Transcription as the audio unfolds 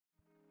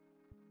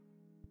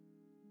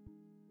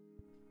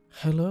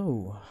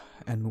Hello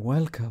and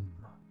welcome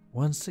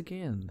once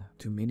again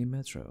to Mini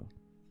Metro.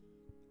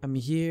 I'm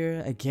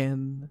here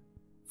again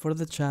for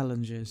the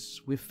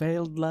challenges. We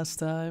failed last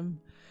time,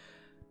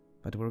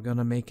 but we're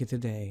gonna make it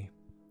today.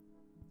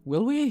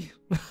 Will we?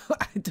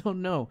 I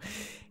don't know.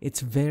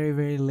 It's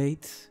very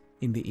late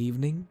in the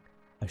evening.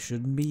 I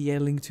shouldn't be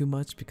yelling too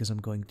much because I'm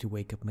going to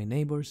wake up my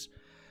neighbors.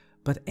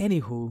 But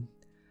anywho,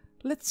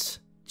 let's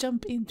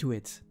jump into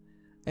it.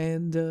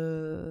 And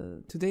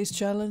today's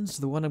challenge,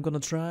 the one I'm gonna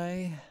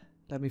try,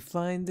 let me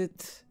find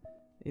it.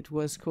 It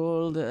was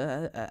called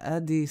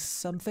Addis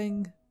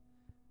something.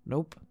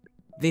 Nope,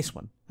 this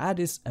one,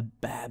 Addis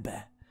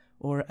Ababa,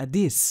 or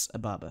Addis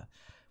Ababa.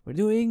 We're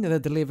doing the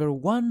deliver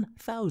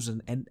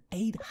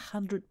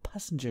 1,800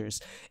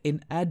 passengers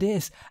in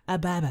Addis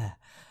Ababa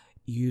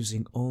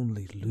using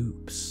only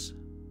loops.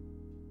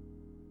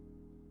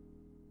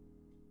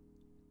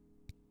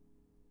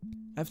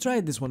 I've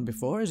tried this one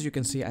before. As you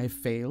can see, I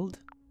failed.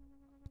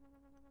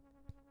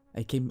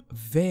 I came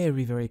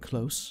very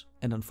close,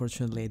 and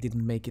unfortunately I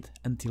didn't make it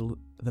until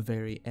the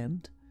very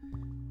end.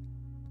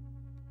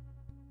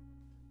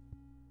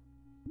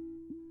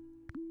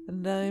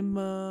 And I'm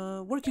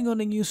working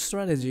on a new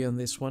strategy on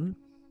this one.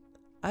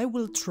 I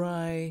will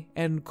try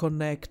and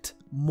connect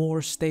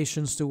more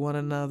stations to one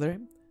another,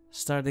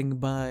 starting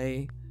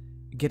by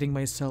getting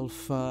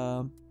myself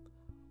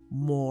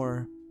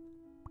more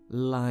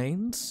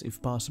lines,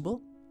 if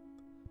possible.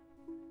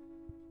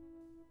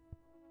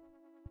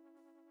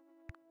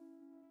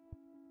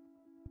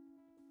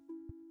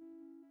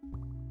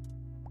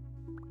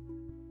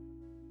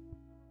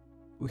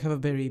 We have a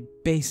very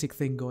basic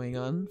thing going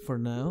on for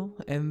now,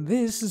 and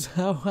this is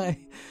how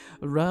I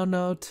run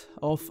out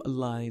of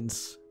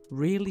lines.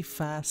 Really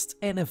fast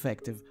and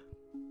effective.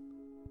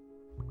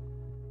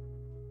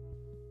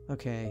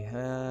 Okay,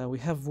 we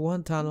have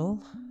one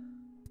tunnel.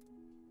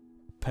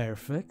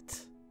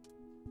 Perfect.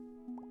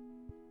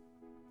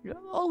 It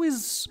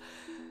always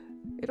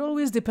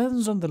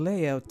depends on the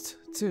layout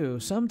too.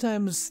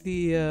 Sometimes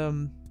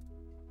the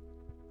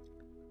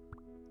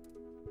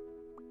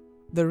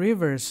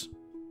rivers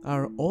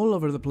are all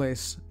over the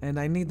place, and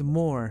I need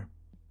more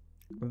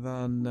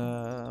than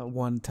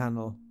one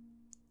tunnel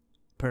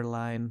per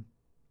line.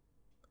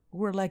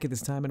 We were like it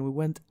this time, and we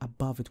went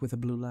above it with a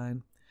blue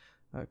line.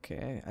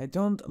 Okay, I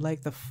don't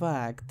like the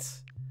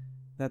fact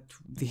that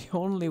the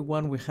only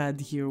one we had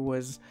here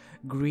was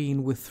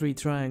green with 3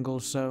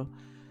 triangles, so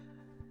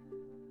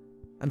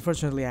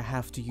unfortunately I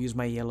have to use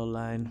my yellow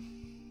line.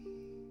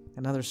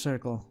 Another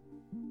circle.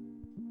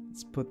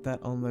 Let's put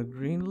that on the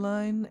green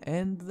line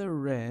and the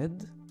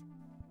red.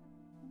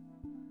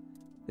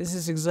 This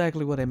is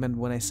exactly what I meant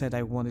when I said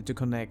I wanted to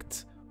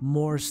connect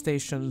more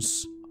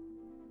stations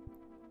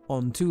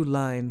on 2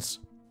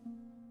 lines.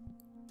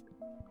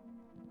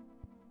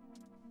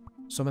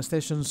 So my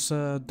stations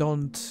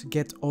don't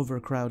get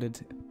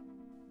overcrowded.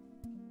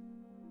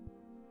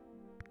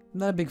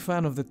 Not a big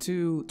fan of the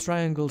 2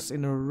 triangles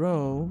in a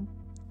row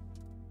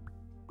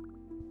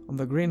on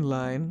the green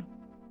line.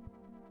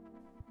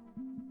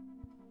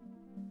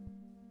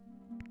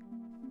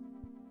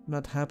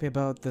 Not happy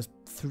about the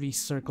 3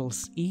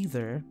 circles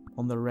either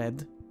on the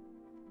red.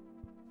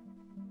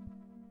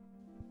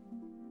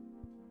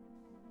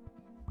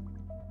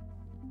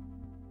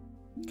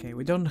 Okay,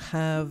 we don't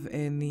have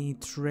any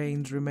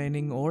trains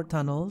remaining or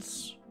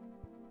tunnels.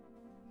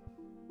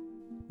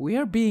 We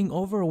are being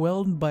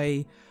overwhelmed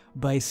by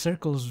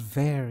circles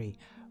very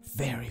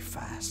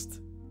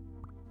fast.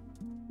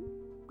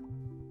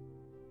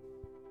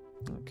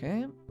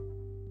 Okay.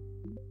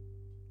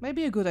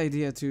 Maybe a good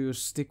idea to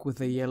stick with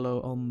the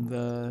yellow on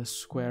the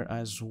square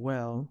as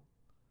well.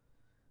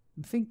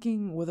 I'm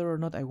thinking whether or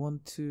not I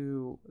want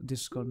to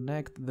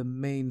disconnect the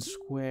main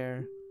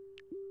square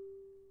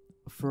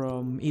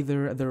from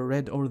either the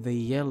red or the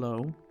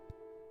yellow.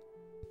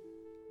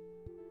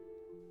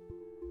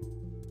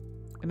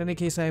 In any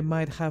case, I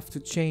might have to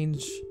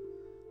change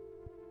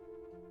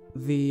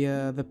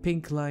the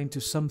pink line to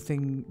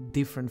something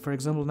different. For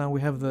example, now we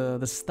have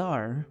the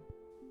star.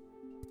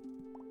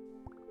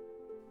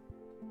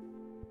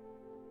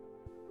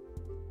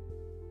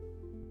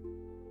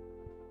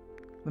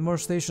 The more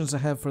stations I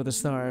have for the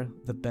star,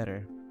 the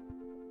better.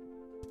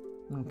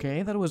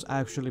 Okay, that was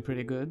actually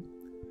pretty good.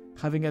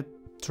 Having a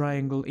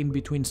triangle in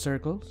between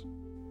circles.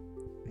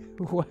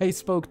 I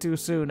spoke too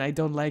soon, I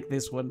don't like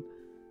this one.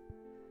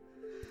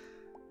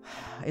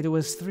 It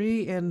was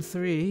 3 and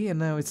 3, and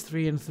now it's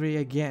 3 and 3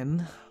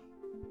 again.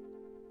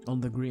 On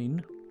the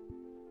green.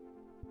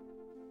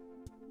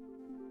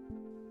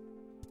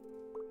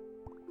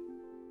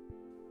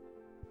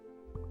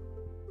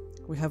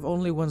 We have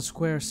only one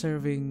square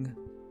serving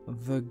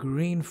the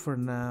green for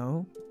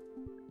now.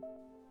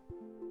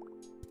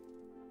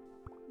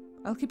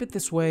 I'll keep it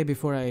this way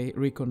before I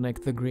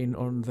reconnect the green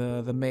on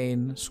the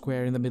main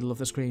square in the middle of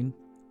the screen.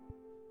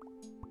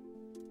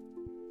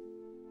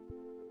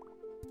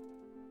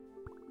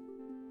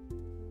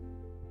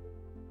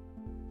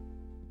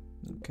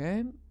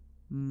 Okay.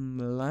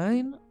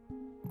 Line.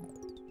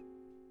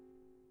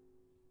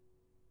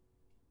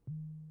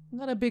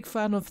 Not a big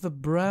fan of the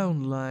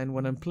brown line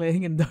when I'm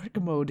playing in dark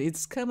mode.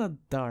 It's kind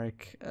of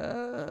dark.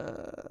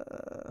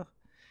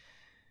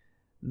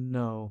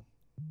 No.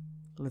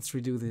 Let's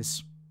redo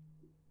this.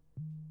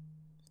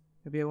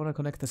 Maybe I want to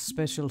connect the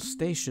special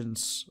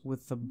stations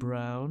with the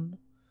brown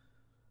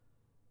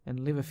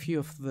and leave a few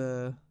of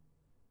the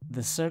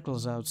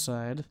circles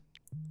outside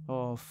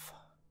of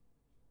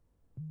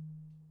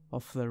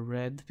the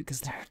red,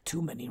 because there are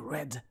too many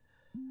red.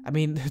 I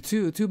mean,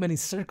 too many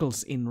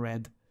circles in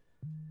red.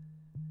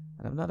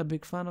 And I'm not a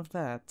big fan of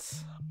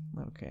that.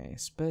 Okay,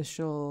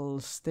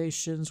 special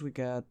stations. We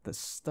got the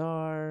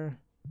star.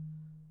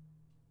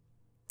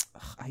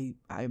 Ugh,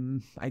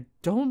 I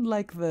don't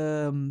like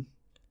the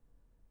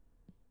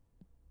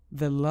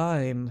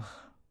line.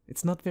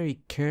 It's not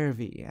very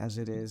curvy as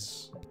it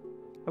is.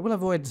 I will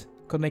avoid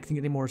connecting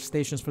any more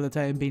stations for the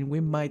time being. We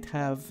might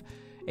have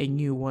a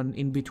new one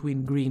in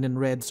between green and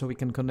red so we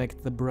can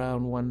connect the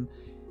brown one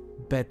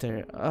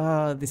better.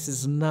 This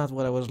is not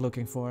what I was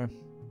looking for.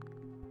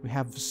 We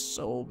have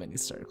so many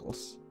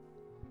circles.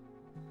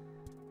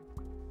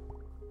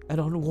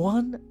 And on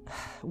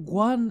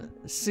one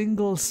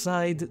single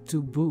side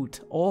to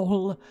boot,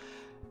 all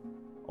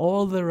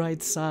the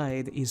right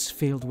side is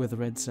filled with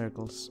red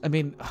circles. I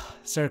mean,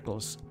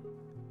 circles.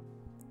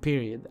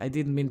 Period. I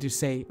didn't mean to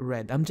say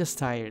red. I'm just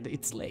tired.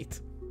 It's late.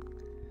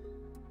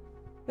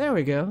 There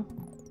we go.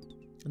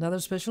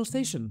 Another special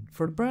station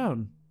for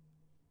brown.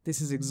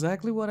 This is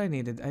exactly what I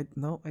needed.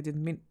 No, I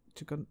didn't mean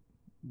to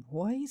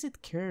Why is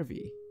it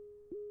curvy?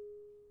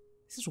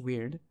 This is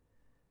weird.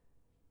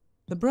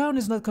 The brown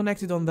is not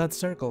connected on that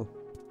circle.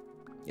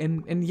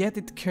 And yet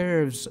it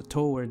curves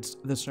towards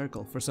the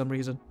circle for some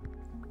reason.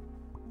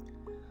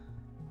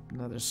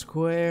 Another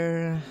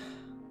square.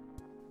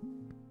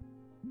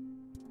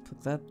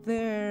 Put that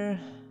there.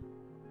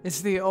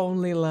 It's the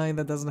only line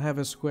that doesn't have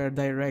a square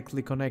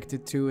directly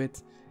connected to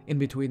it. In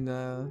between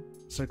the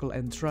circle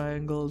and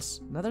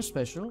triangles. Another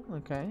special,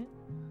 okay.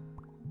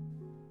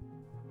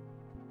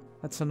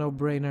 That's a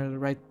no-brainer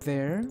right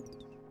there.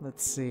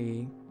 Let's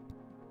see.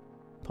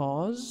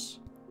 Pause.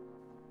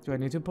 Do I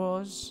need to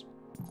pause?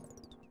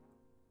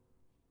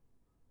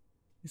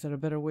 Is there a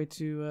better way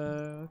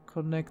to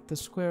connect the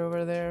square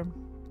over there?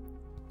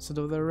 Instead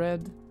of the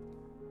red?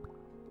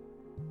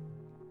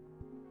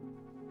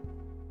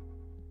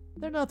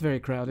 They're not very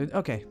crowded.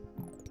 Okay.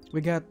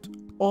 We got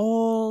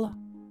all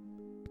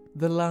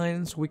the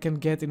lines we can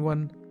get in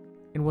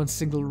one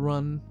single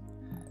run.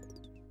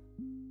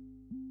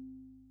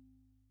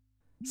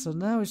 So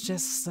now it's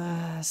just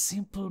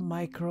simple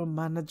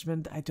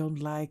micromanagement. I don't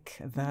like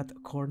that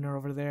corner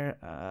over there.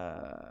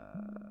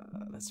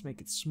 Let's make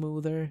it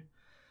smoother.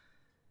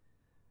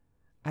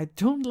 I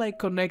don't like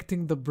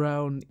connecting the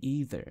brown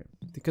either,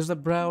 because the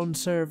brown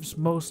serves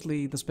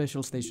mostly the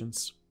special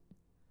stations.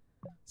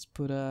 Let's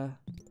put a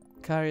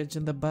carriage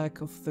in the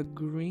back of the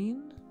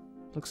green.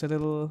 Looks a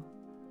little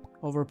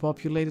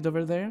overpopulated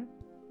over there.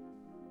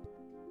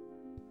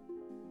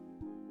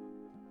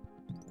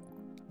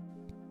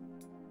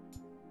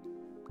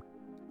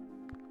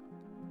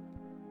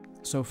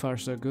 So far,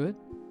 so good.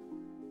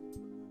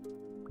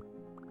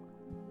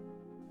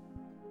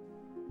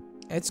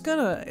 It's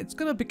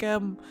gonna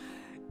become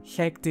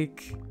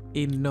hectic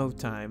in no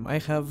time. I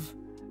have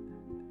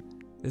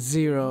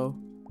zero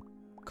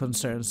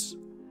concerns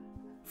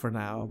for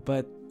now,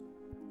 but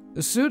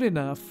soon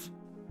enough,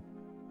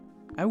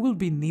 I will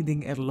be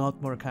needing a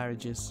lot more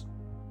carriages.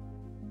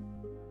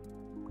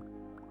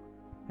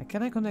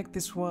 Can I connect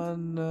this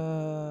one?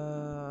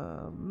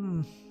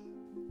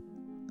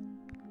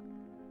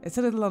 It's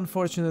a little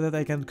unfortunate that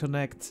I can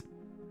connect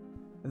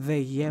the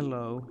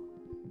yellow.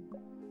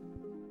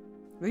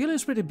 The yellow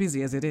is pretty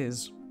busy as it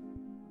is.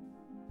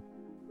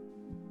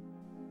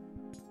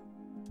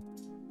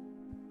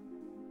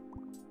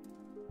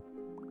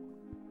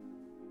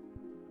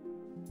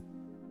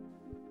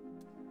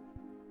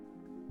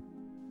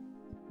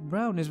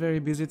 Brown is very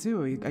busy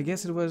too. I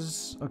guess it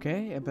was,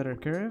 okay, a better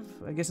curve.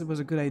 I guess it was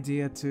a good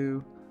idea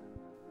to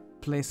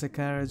place a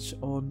carriage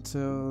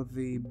onto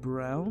the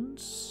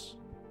browns.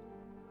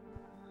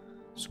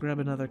 Let's grab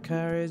another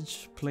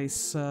carriage,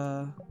 place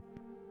one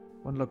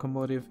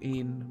locomotive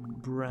in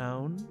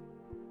brown.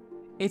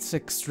 It's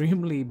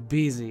extremely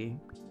busy.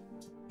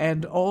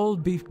 And all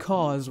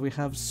because we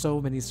have so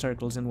many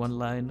circles in one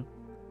line.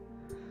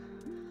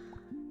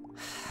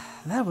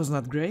 That was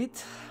not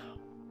great.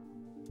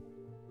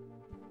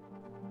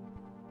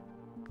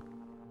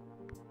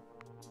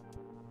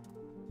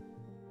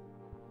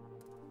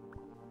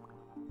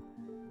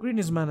 Green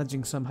is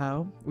managing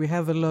somehow. We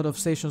have a lot of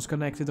stations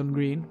connected on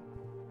green.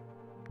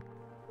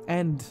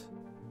 And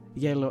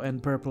yellow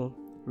and purple,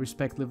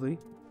 respectively.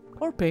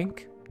 Or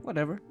pink,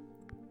 whatever.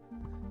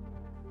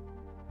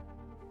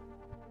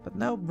 But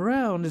now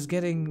brown is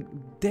getting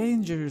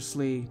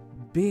dangerously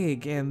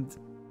big, and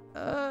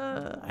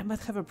I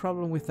might have a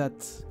problem with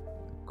that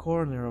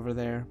corner over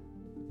there.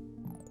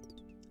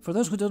 For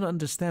those who don't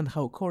understand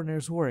how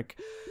corners work,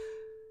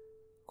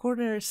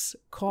 corners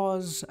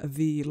cause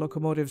the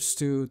locomotives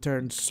to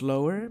turn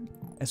slower,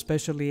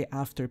 especially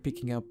after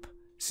picking up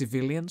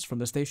civilians from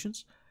the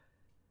stations.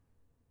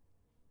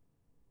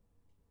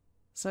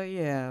 So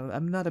yeah,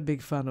 I'm not a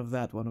big fan of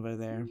that one over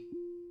there.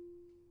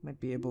 Might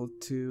be able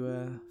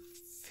to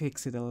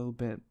fix it a little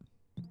bit.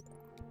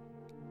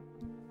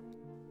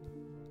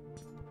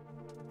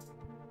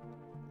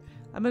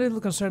 I'm a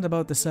little concerned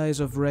about the size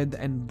of red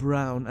and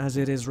brown as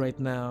it is right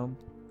now.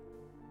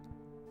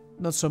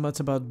 Not so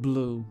much about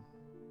blue,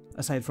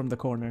 aside from the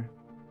corner.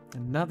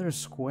 Another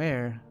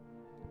square.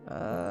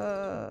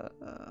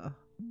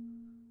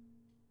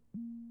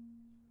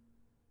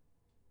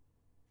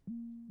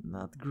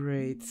 Not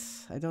great.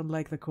 I don't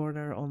like the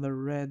corner on the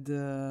red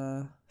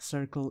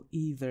circle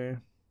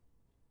either.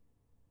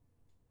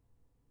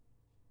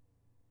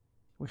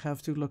 We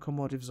have 2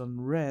 locomotives on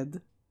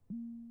red.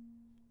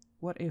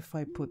 What if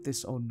I put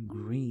this on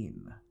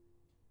green?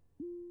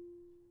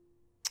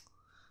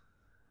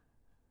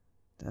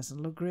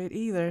 Doesn't look great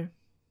either.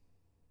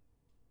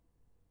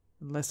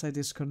 Unless I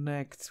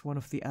disconnect one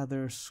of the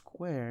other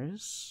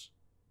squares.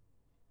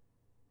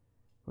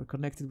 We're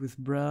connected with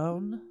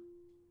brown.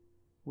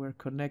 We're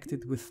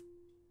connected with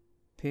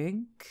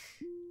pink.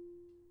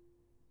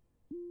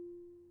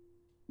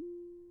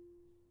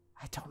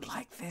 I don't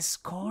like this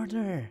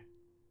corner.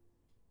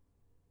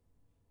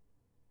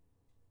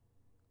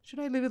 Should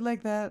I leave it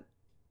like that?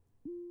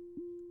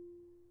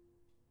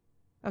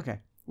 Okay,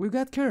 we've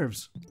got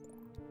curves.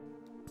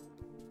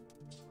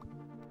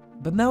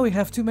 But now we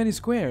have too many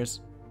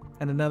squares.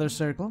 And another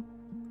circle.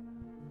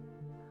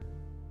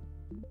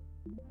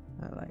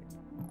 I like.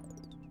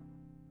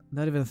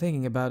 Not even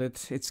thinking about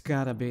it, it's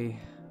gotta be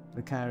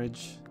the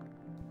carriage.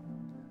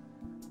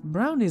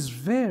 Brown is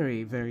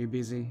very, very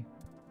busy.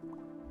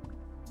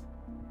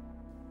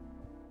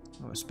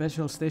 Oh, a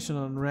special station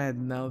on red.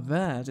 Now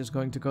that is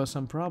going to cause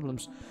some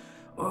problems.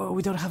 Oh,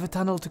 we don't have a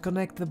tunnel to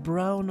connect the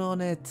brown on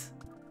it.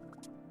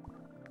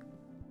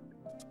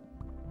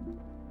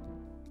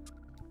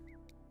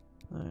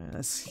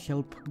 Let's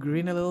help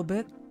green a little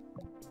bit.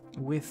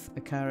 With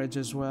a carriage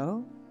as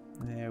well.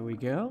 There we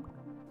go.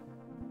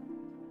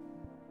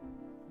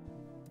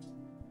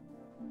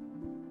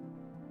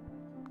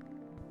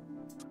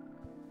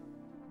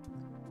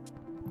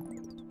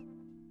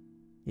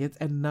 Yet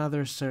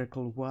another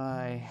circle,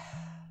 why?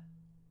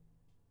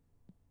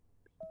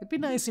 It'd be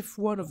nice if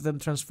one of them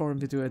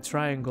transformed into a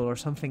triangle or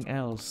something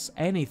else.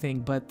 Anything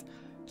but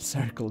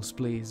circles,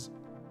 please.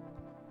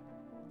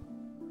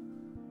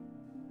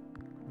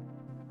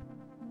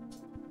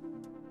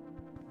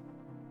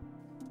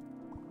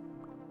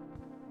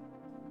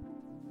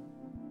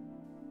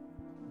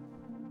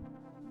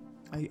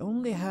 I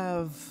only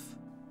have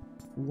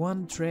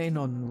 1 train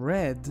on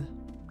red.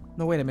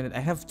 No, wait a minute, I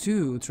have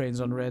 2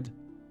 trains on red.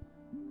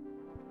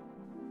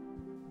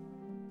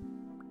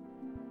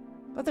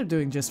 But they're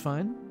doing just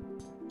fine.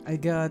 I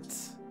got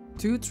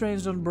 2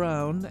 trains on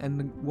brown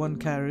and 1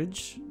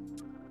 carriage.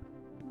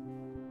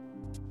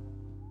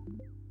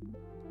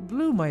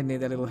 Blue might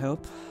need a little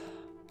help.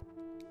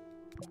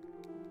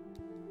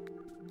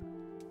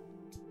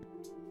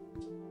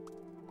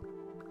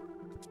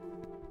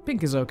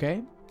 Pink is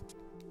okay.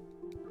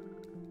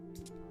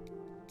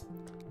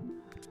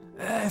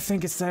 I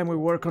think it's time we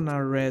work on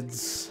our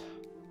reds.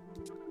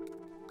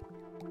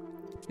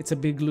 It's a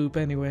big loop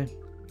anyway.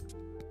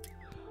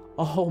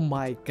 Oh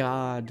my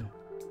god.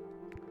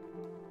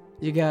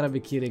 You gotta be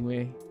kidding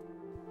me.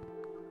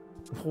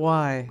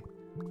 Why?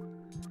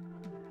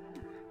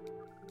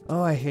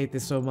 Oh, I hate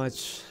this so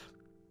much.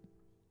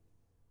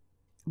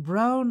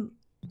 Brown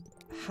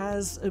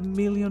has a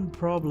million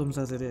problems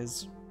as it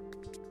is.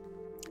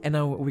 And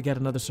now we get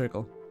another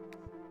circle.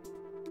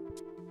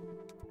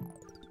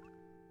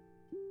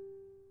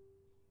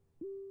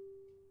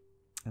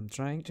 I'm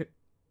trying to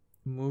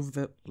move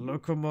the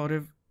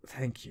locomotive.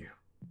 Thank you.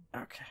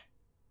 Okay.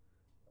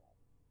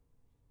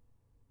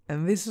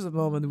 And this is the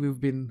moment we've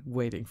been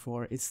waiting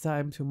for. It's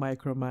time to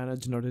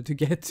micromanage in order to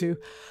get to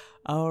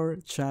our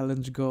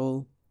challenge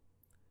goal.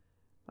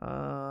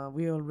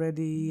 We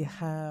already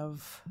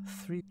have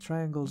 3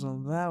 triangles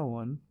on that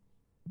one.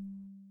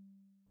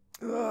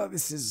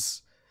 This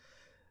is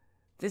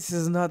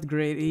not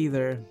great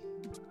either.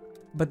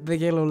 But the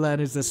yellow line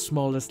is the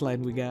smallest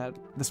line we got.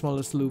 The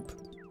smallest loop.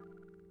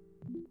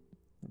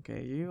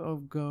 Okay,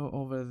 you go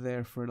over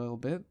there for a little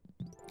bit.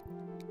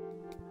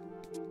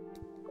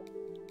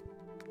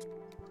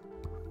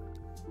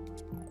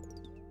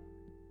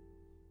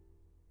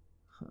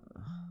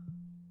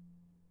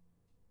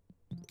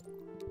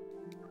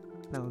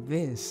 Now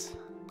this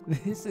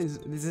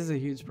is a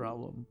huge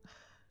problem.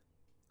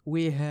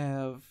 We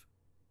have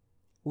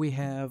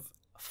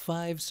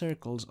 5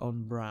 circles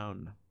on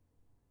brown.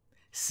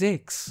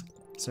 6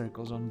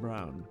 circles on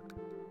brown.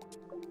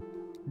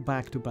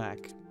 Back to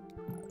back.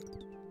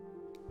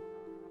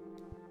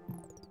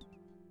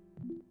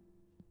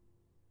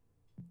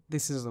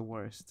 This is the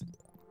worst.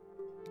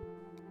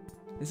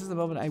 This is the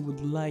moment I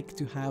would like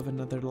to have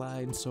another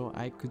line so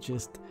I could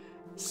just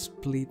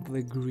split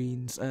the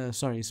greens,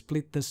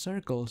 split the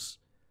circles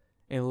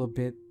a little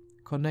bit,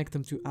 connect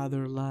them to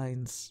other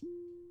lines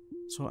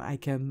so I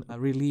can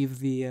relieve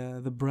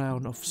the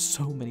brown of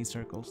so many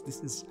circles.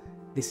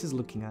 This is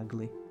looking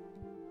ugly.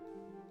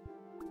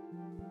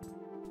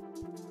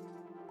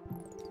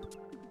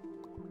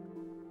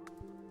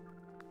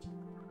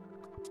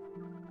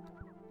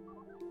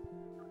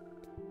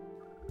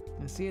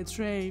 I see a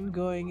train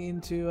going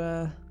into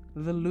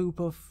the loop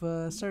of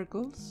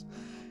circles.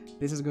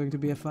 This is going to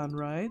be a fun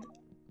ride.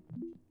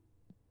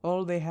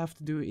 All they have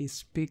to do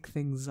is pick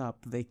things up.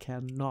 They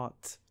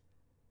cannot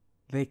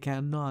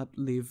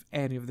leave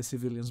any of the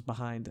civilians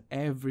behind.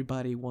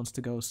 Everybody wants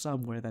to go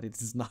somewhere that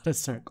it is not a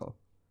circle.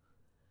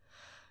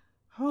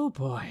 Oh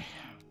boy.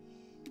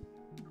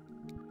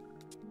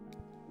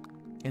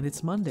 And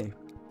it's Monday.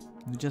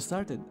 We just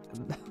started.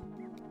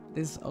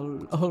 This is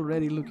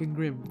already looking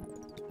grim.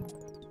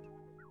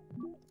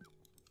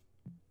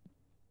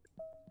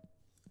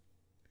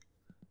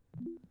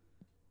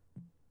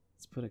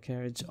 Let's put a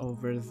carriage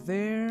over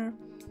there.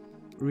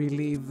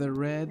 Relieve the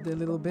red a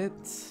little bit.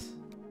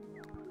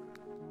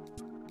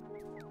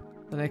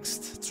 The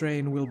next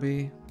train will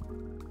be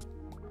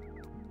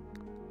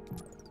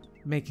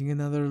making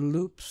another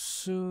loop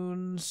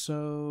soon,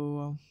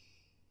 so...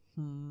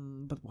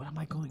 but what am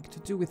I going to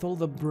do with all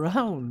the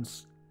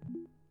browns?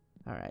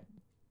 Alright.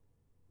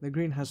 The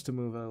green has to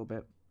move a little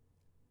bit.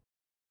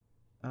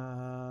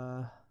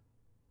 I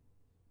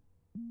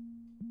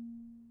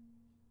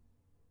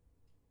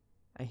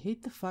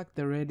hate the fact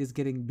the red is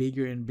getting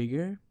bigger and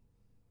bigger.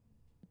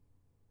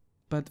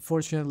 But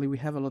fortunately we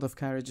have a lot of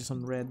carriages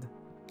on red,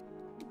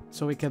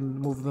 so we can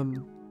move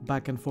them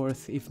back and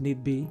forth if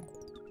need be.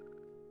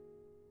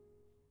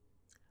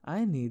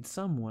 I need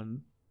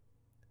someone.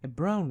 A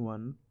brown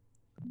one.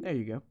 There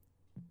you go.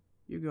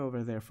 You go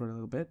over there for a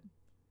little bit.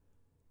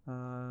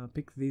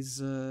 Pick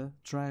these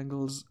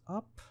triangles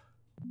up.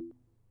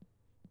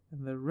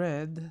 And the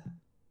red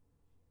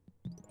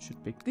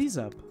should pick these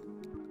up.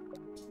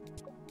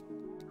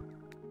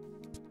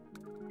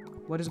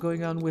 What is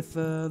going on with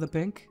the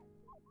pink?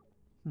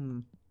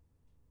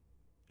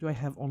 Do I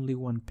have only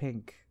one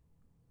pink?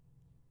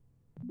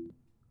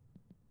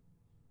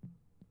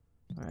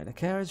 Alright, a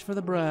carriage for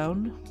the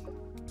brown.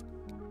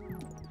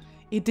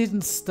 It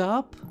didn't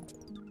stop?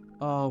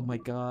 Oh my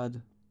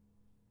god.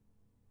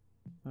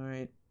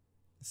 Alright,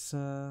 let's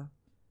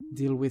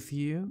deal with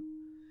you.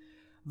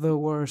 The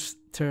worst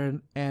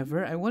turn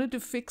ever. I wanted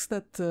to fix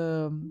that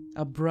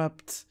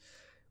abrupt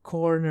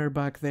corner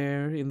back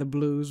there in the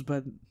blues,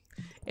 but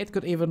it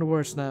got even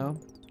worse now.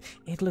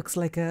 It looks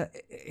like a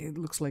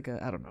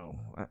I don't know.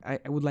 I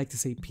would like to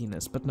say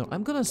penis, but no.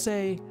 I'm gonna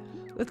say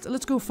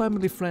let's go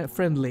family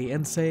friendly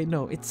and say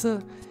no. It's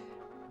the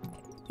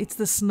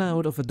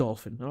snout of a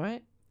dolphin. All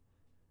right.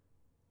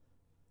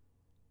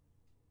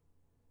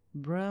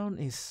 Brown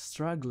is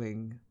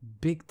struggling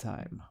big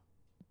time.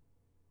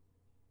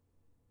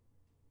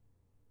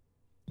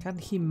 Can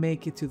he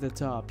make it to the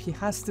top? He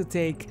has to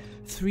take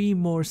 3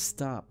 more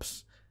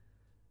stops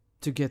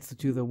to get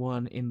to the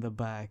one in the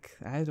back.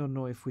 I don't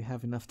know if we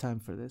have enough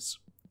time for this.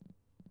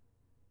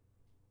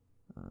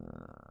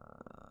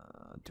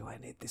 Do I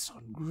need this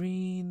on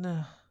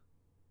green?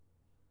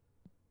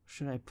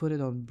 Should I put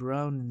it on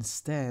brown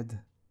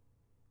instead?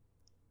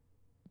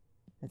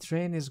 The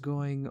train is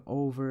going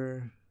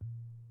over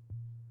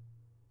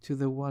to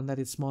the one that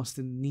it's most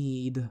in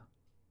need.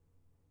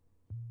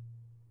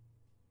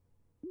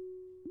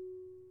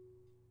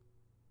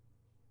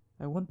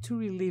 I want to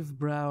relieve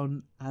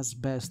brown as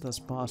best as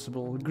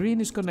possible.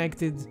 Green is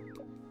connected.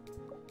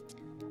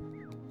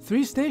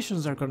 3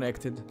 stations are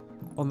connected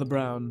on the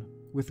brown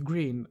with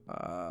green.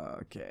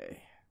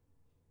 Okay.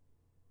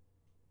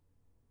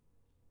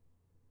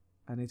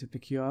 I need to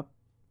pick you up.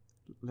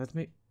 Let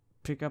me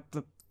pick up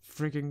the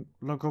freaking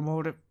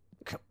locomotive.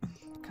 God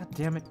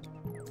damn it.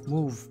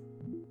 Move.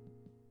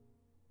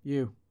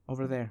 You,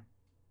 over there.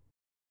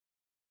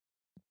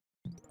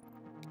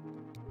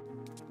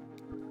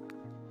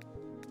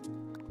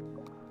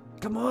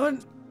 Come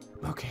on!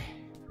 Okay.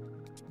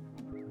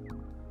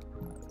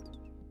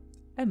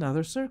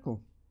 Another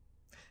circle.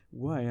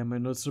 Why am I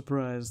not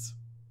surprised?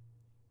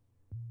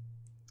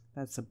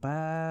 That's a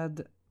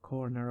bad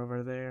corner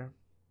over there.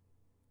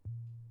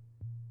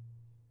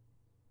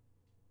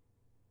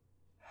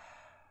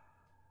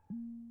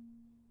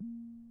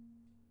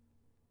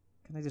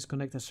 Can I just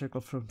connect a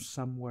circle from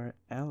somewhere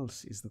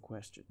else is the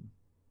question.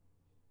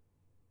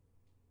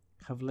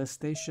 Have less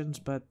stations,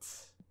 but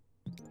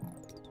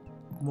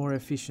more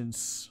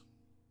efficiency.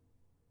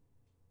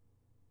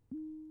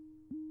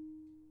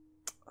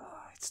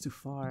 It's too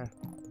far.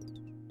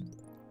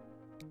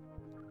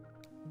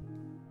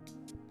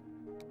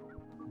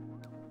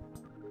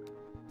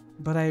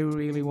 But I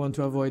really want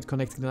to avoid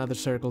connecting another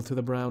circle to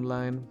the brown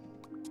line.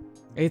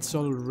 It's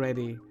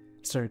already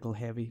circle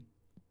heavy.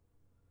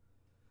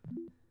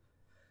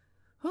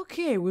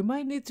 Okay, we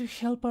might need to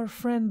help our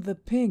friend the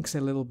pinks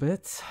a little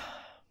bit.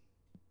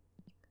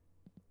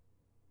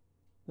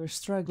 They're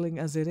struggling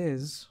as it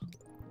is.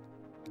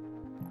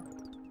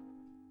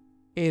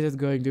 Is it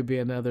going to be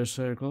another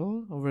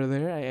circle over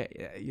there?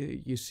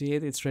 You see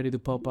it? It's ready to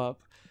pop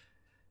up.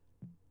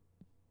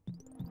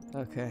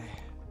 Okay.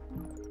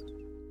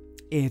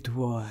 It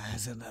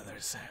was another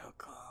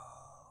circle.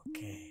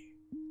 Okay.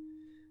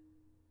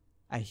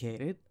 I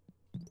hate it.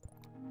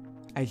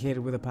 I hate it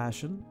with a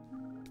passion.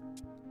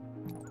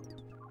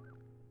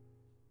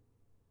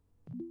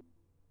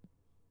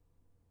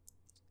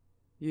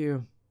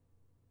 You.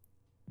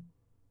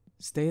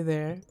 Stay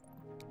there.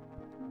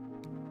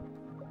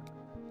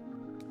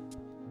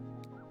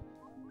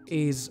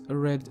 Is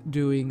red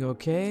doing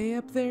okay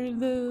up there in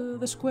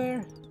the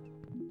square?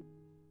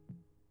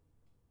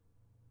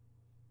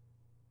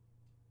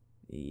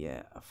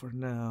 Yeah, for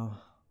now.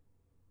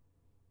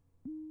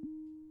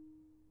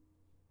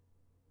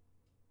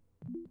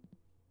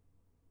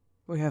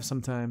 We have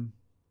some time.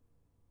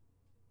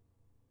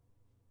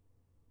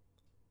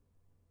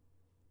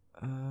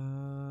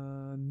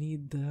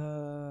 Need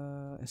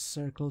a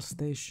circle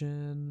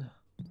station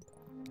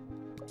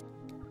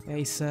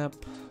ASAP.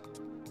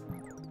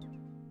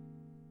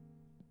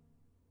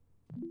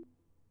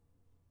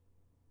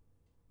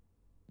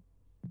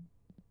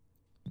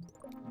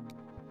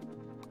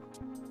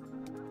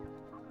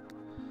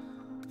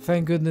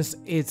 Thank goodness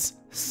it's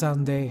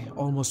Sunday,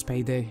 almost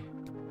payday.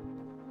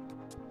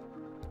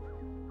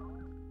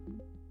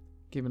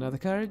 Give another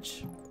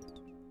carriage.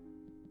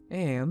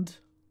 And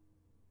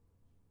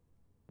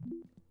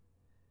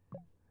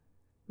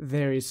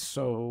there is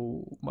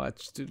so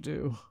much to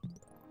do.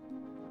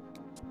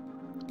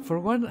 For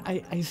one,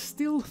 I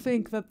still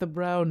think that the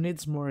brown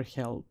needs more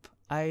help.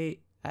 I've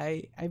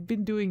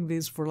been doing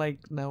this for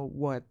like now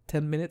what,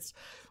 10 minutes,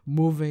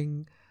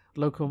 moving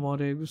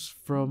locomotives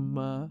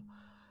from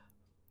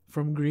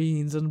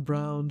greens and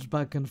browns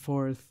back and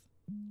forth.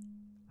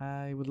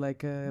 I would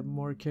like a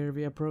more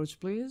curvy approach,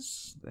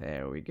 please.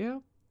 There we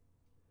go.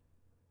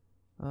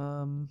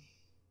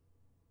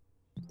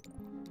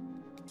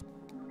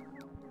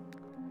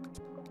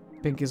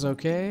 Pink is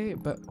okay,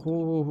 but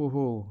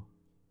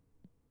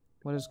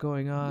what is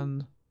going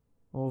on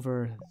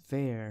over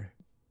there?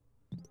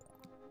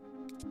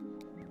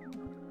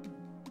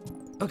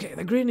 Okay,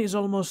 the green is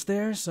almost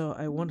there, so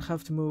I won't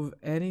have to move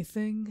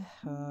anything.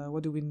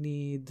 What do we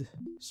need?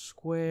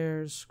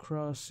 Squares,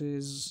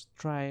 crosses,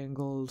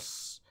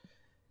 triangles.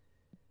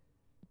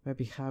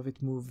 Maybe have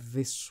it move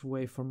this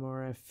way for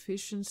more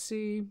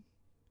efficiency.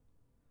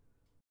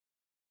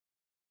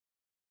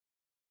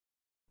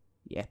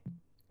 Yeah.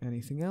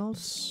 Anything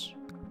else?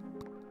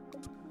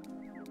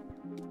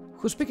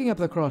 Who's picking up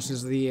the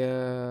crosses?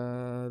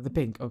 The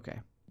pink.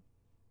 Okay.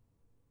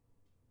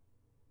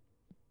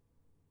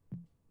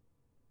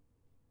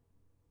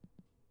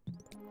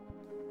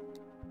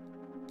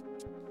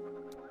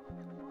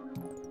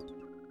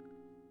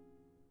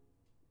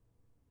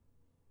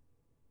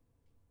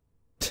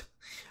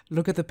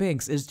 Look at the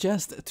pinks. It's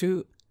just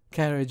 2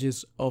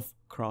 carriages of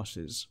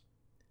crosses.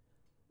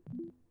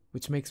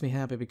 Which makes me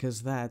happy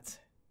because that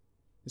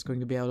is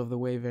going to be out of the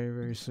way very,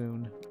 very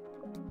soon.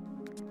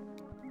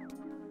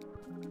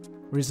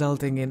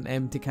 Resulting in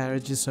empty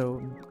carriages,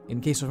 so in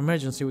case of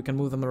emergency we can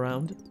move them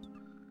around.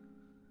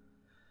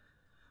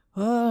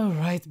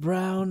 Alright,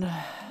 Brown.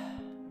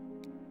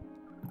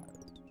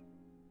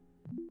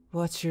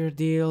 What's your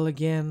deal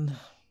again?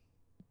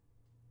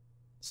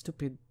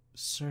 Stupid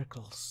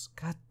circles.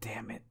 God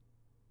damn it.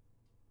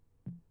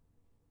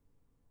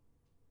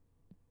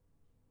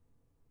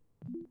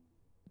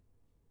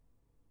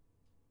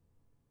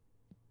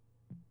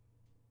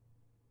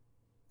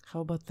 How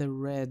about the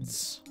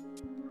reds?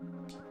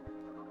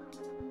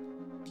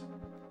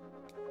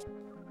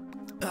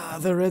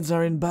 The reds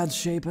are in bad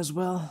shape as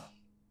well.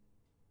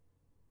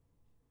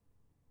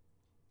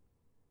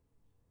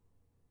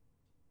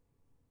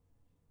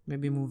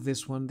 Maybe move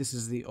this one. This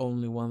is the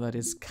only one that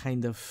is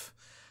kind of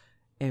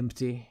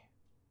empty.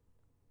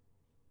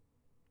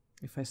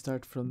 If I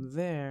start from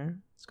there,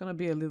 it's gonna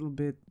be a little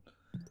bit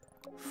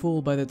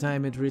full by the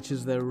time it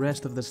reaches the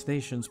rest of the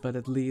stations, but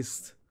at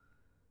least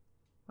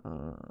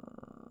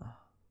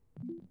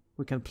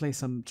we can place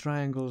some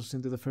triangles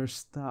into the first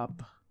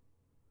stop.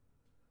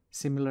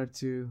 Similar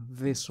to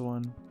this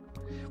one.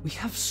 We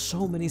have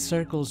so many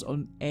circles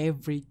on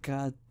every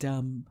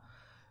goddamn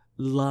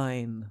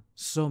line.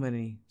 So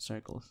many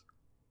circles.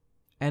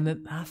 And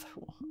another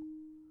one.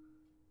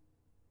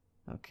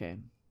 Okay.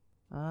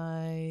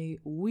 I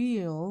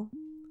will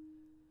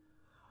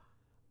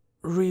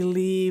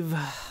relieve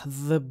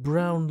the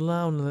brown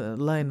line a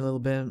little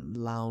bit.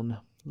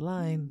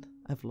 Line.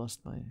 I've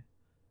lost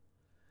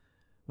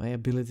my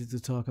ability to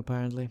talk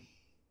apparently.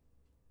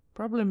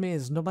 Problem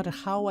is, no matter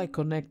how I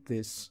connect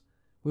this,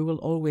 we will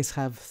always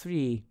have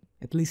 3,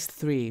 at least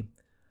 3,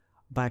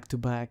 back to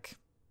back.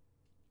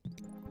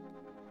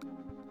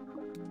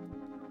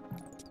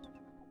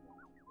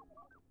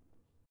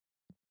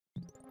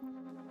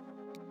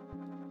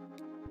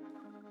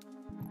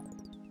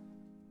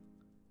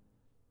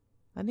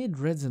 I need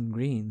reds and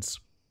greens.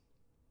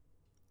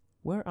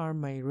 Where are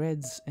my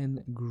reds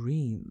and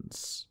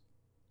greens?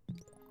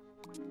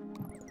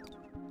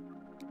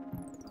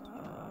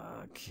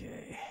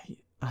 Okay,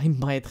 I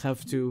might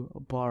have to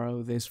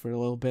borrow this for a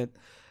little bit.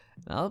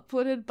 I'll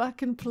put it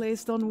back in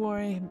place, don't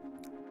worry.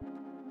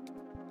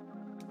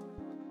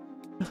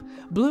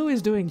 Blue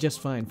is doing just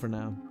fine for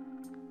now.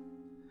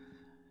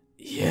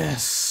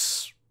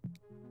 Yes!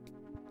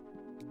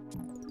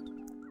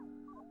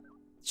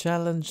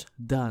 Challenge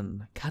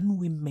done. Can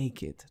we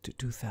make it to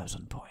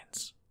 2,000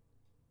 points?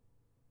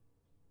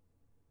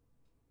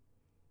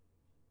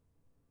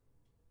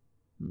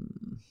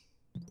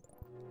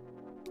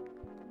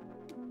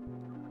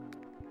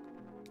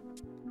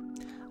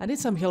 I need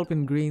some help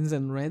in greens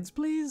and reds,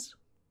 please.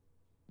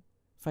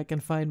 If I can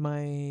find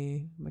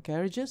my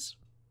carriages.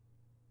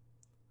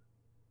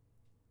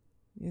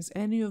 Is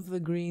any of the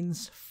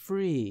greens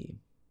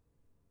free?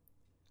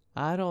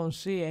 I don't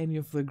see any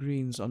of the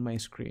greens on my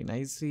screen.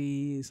 I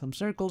see some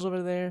circles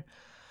over there.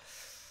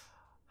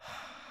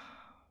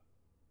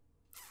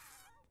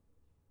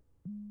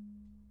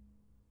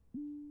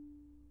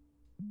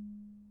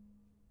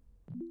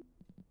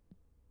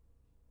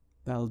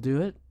 That'll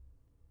do it.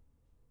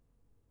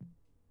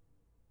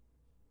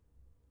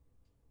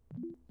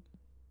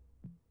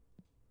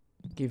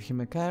 Give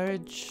him a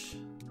carriage.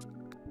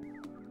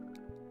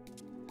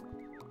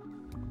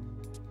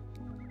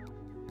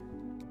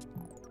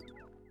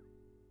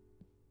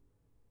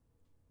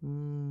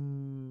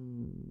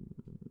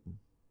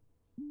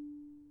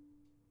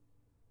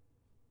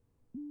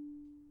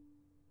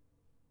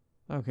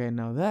 Okay,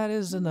 now that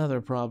is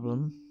another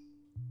problem.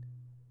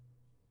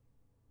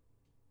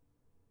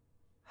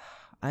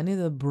 I need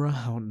a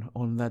brown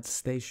on that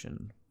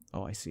station.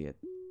 Oh, I see it.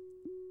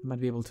 I might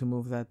be able to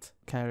move that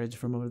carriage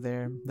from over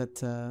there,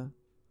 that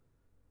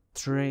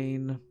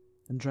train,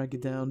 and drag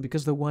it down,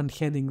 because the one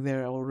heading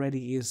there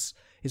already is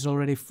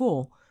already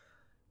full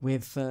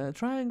with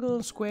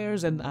triangles,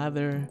 squares, and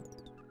other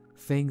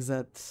things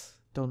that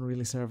don't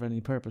really serve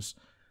any purpose.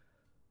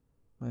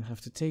 Might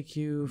have to take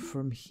you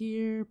from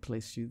here,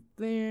 place you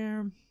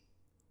there,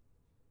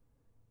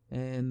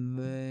 and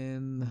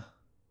then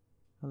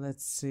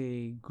let's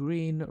see,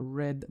 green,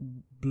 red,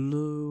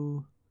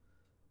 blue.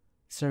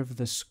 Serve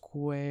the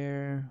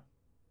square.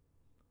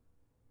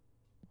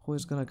 Who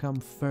is gonna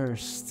come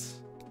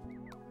first?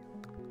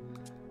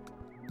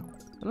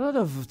 A lot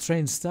of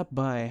trains stop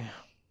by,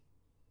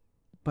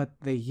 but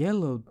the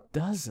yellow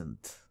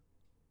doesn't.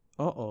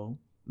 Uh-oh.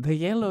 The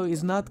yellow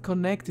is not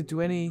connected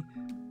to any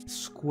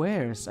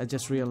squares, I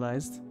just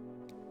realized.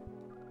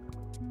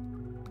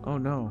 Oh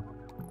no.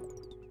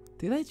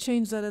 Did I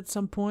change that at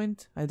some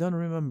point? I don't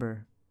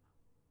remember.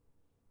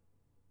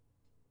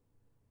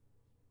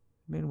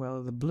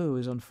 Meanwhile, the blue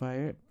is on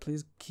fire.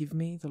 Please give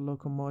me the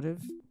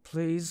locomotive.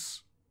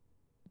 Please.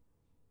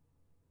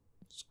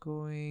 It's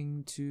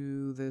going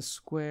to the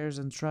squares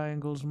and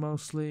triangles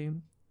mostly.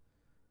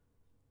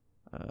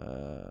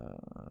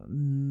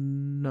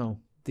 No,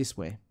 this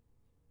way.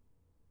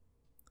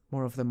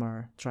 More of them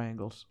are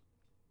triangles.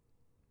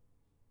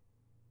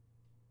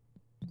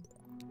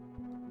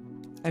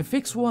 I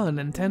fix one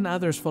and 10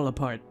 others fall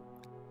apart.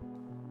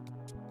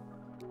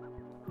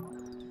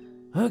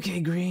 Okay,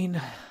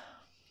 green.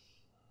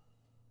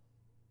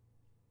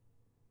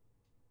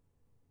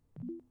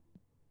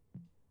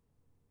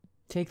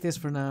 Take this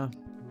for now.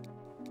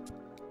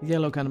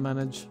 Yellow can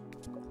manage.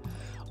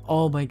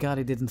 Oh my god,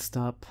 it didn't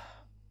stop.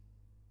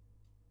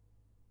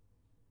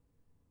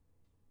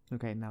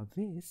 Okay, now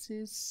this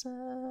is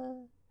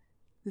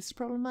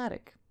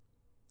problematic.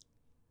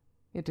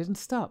 It didn't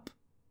stop.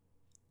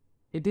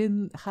 It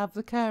didn't have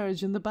the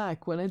carriage in the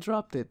back when I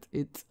dropped it.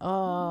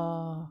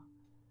 I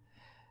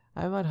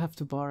might have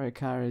to borrow a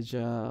carriage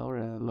or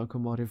a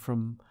locomotive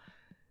from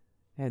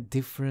a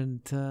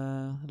different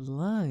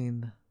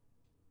line.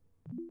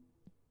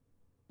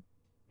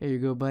 Here you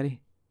go,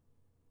 buddy.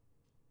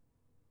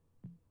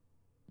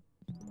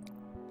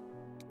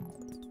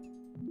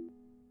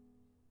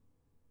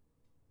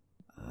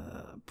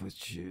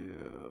 Put you...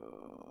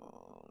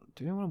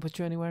 Do you want to put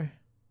you anywhere?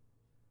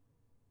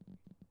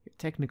 You're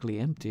technically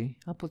empty.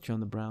 I'll put you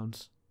on the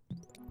browns.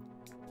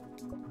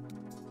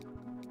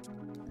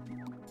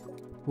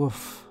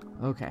 Woof.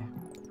 Okay.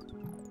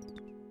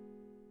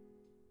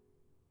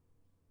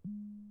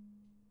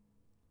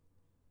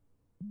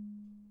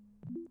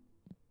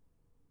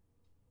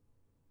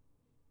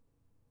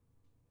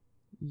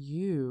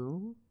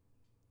 You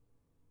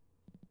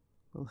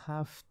will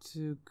have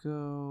to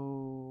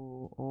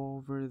go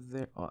over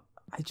there. Oh,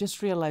 I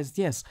just realized,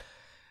 yes,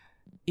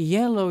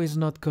 yellow is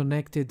not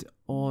connected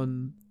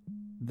on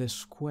the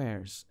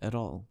squares at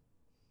all.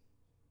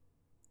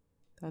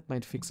 That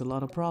might fix a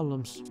lot of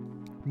problems,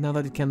 now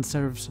that it can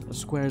serve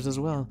squares as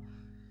well.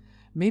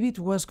 Maybe it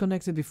was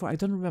connected before, I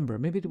don't remember.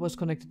 Maybe it was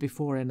connected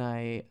before and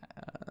I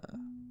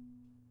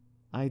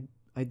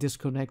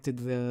disconnected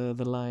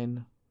the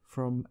line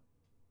from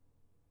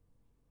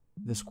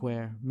the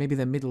square. Maybe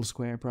the middle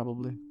square,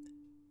 probably.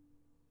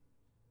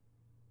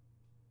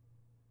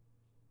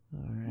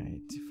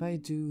 Alright, if I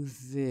do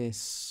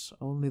this,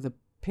 only the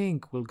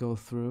pink will go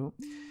through.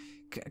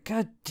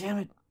 God damn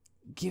it!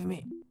 Give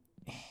me...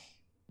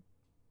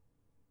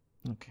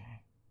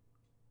 Okay.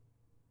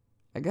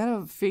 I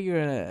gotta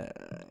figure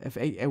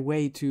a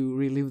way to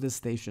relieve the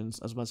stations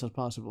as much as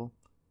possible.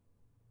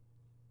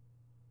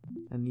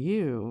 And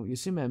you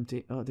seem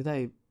empty. Oh, did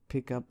I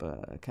pick up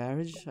a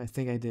carriage? I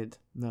think I did.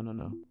 No, no,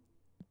 no.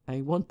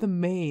 I want the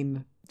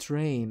main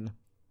train.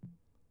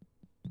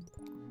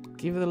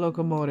 Give the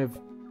locomotive.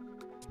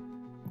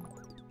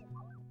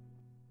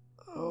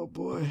 Oh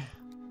boy.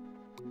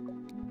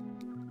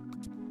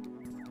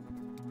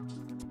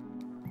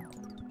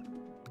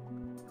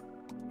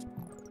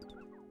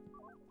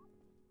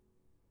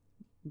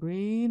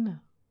 Green.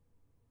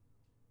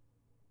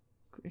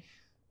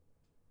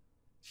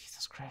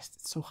 Jesus Christ,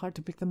 it's so hard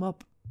to pick them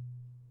up.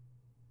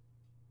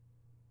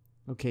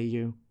 Okay,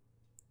 you.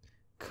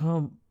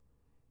 Come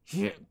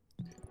here.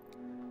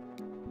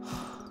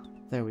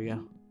 There we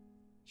go.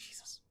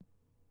 Jesus.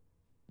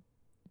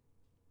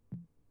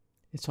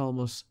 It's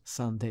almost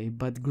Sunday,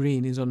 but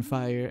green is on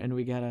fire and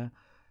we gotta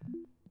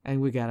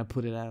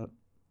put it out.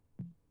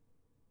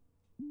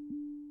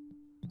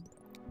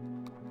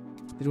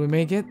 Did we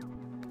make it?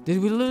 Did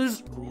we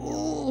lose?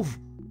 Ooh.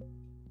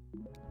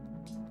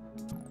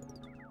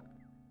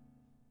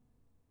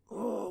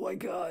 Oh my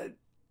god.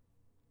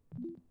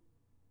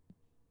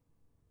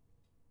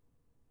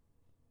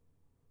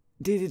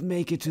 Did it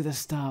make it to the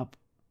stop?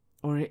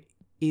 Or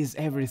is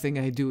everything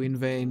I do in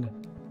vain?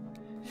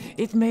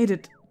 It made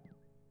it!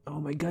 Oh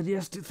my god,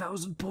 yes,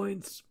 2,000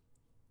 points!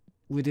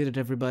 We did it,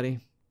 everybody.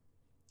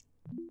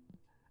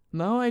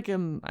 Now I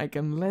can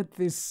let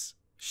this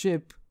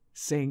ship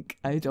sink.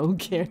 I don't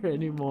care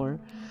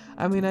anymore.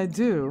 I mean, I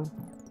do.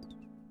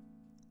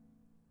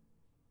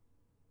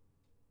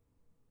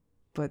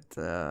 But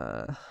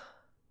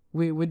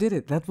we did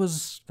it. That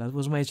was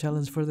my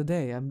challenge for the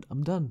day.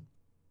 I'm done.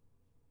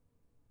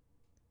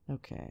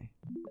 Okay.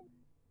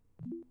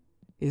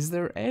 Is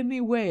there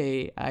any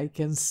way I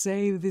can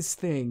save this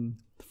thing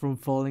from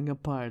falling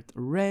apart?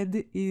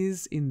 Red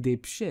is in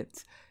deep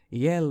shit.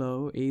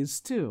 Yellow is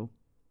too.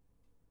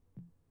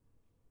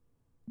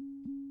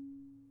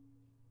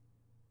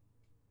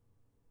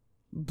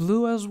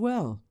 Blue as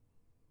well.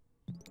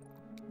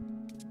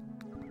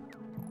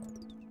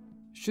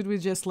 Should we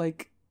just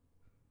like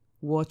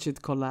watch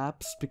it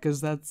collapse?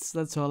 Because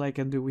that's all I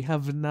can do. We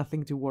have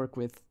nothing to work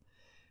with.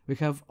 We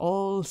have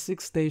all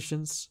 6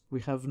 stations.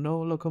 We have no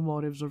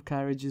locomotives or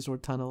carriages or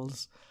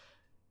tunnels.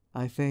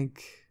 I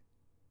think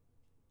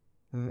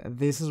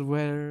this is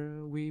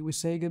where we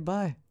say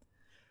goodbye.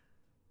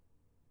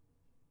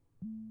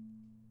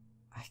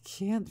 I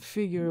can't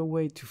figure a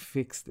way to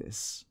fix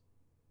this.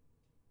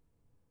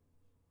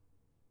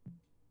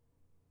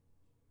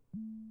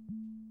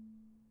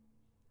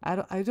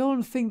 I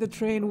don't think the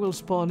train will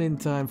spawn in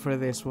time for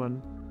this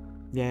one.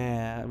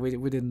 Yeah, we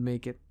didn't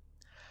make it.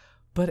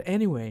 But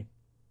anyway,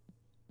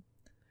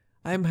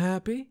 I'm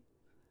happy.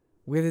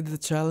 We did the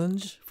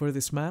challenge for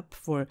this map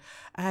for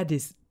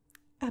Addis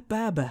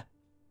Ababa,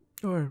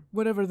 or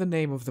whatever the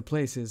name of the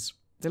place is.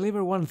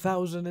 Deliver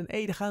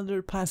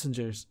 1,800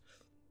 passengers.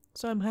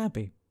 So I'm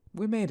happy.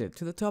 We made it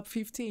to the top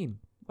 15.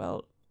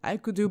 Well, I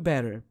could do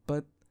better,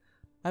 but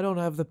I don't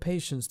have the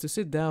patience to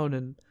sit down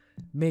and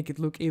make it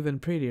look even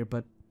prettier,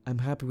 but I'm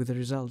happy with the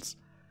results.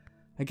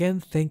 Again,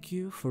 thank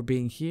you for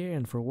being here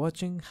and for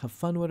watching. Have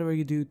fun whatever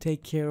you do,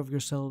 take care of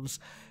yourselves,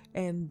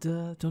 and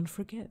don't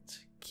forget,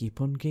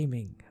 keep on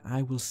gaming.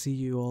 I will see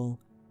you all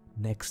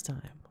next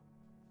time.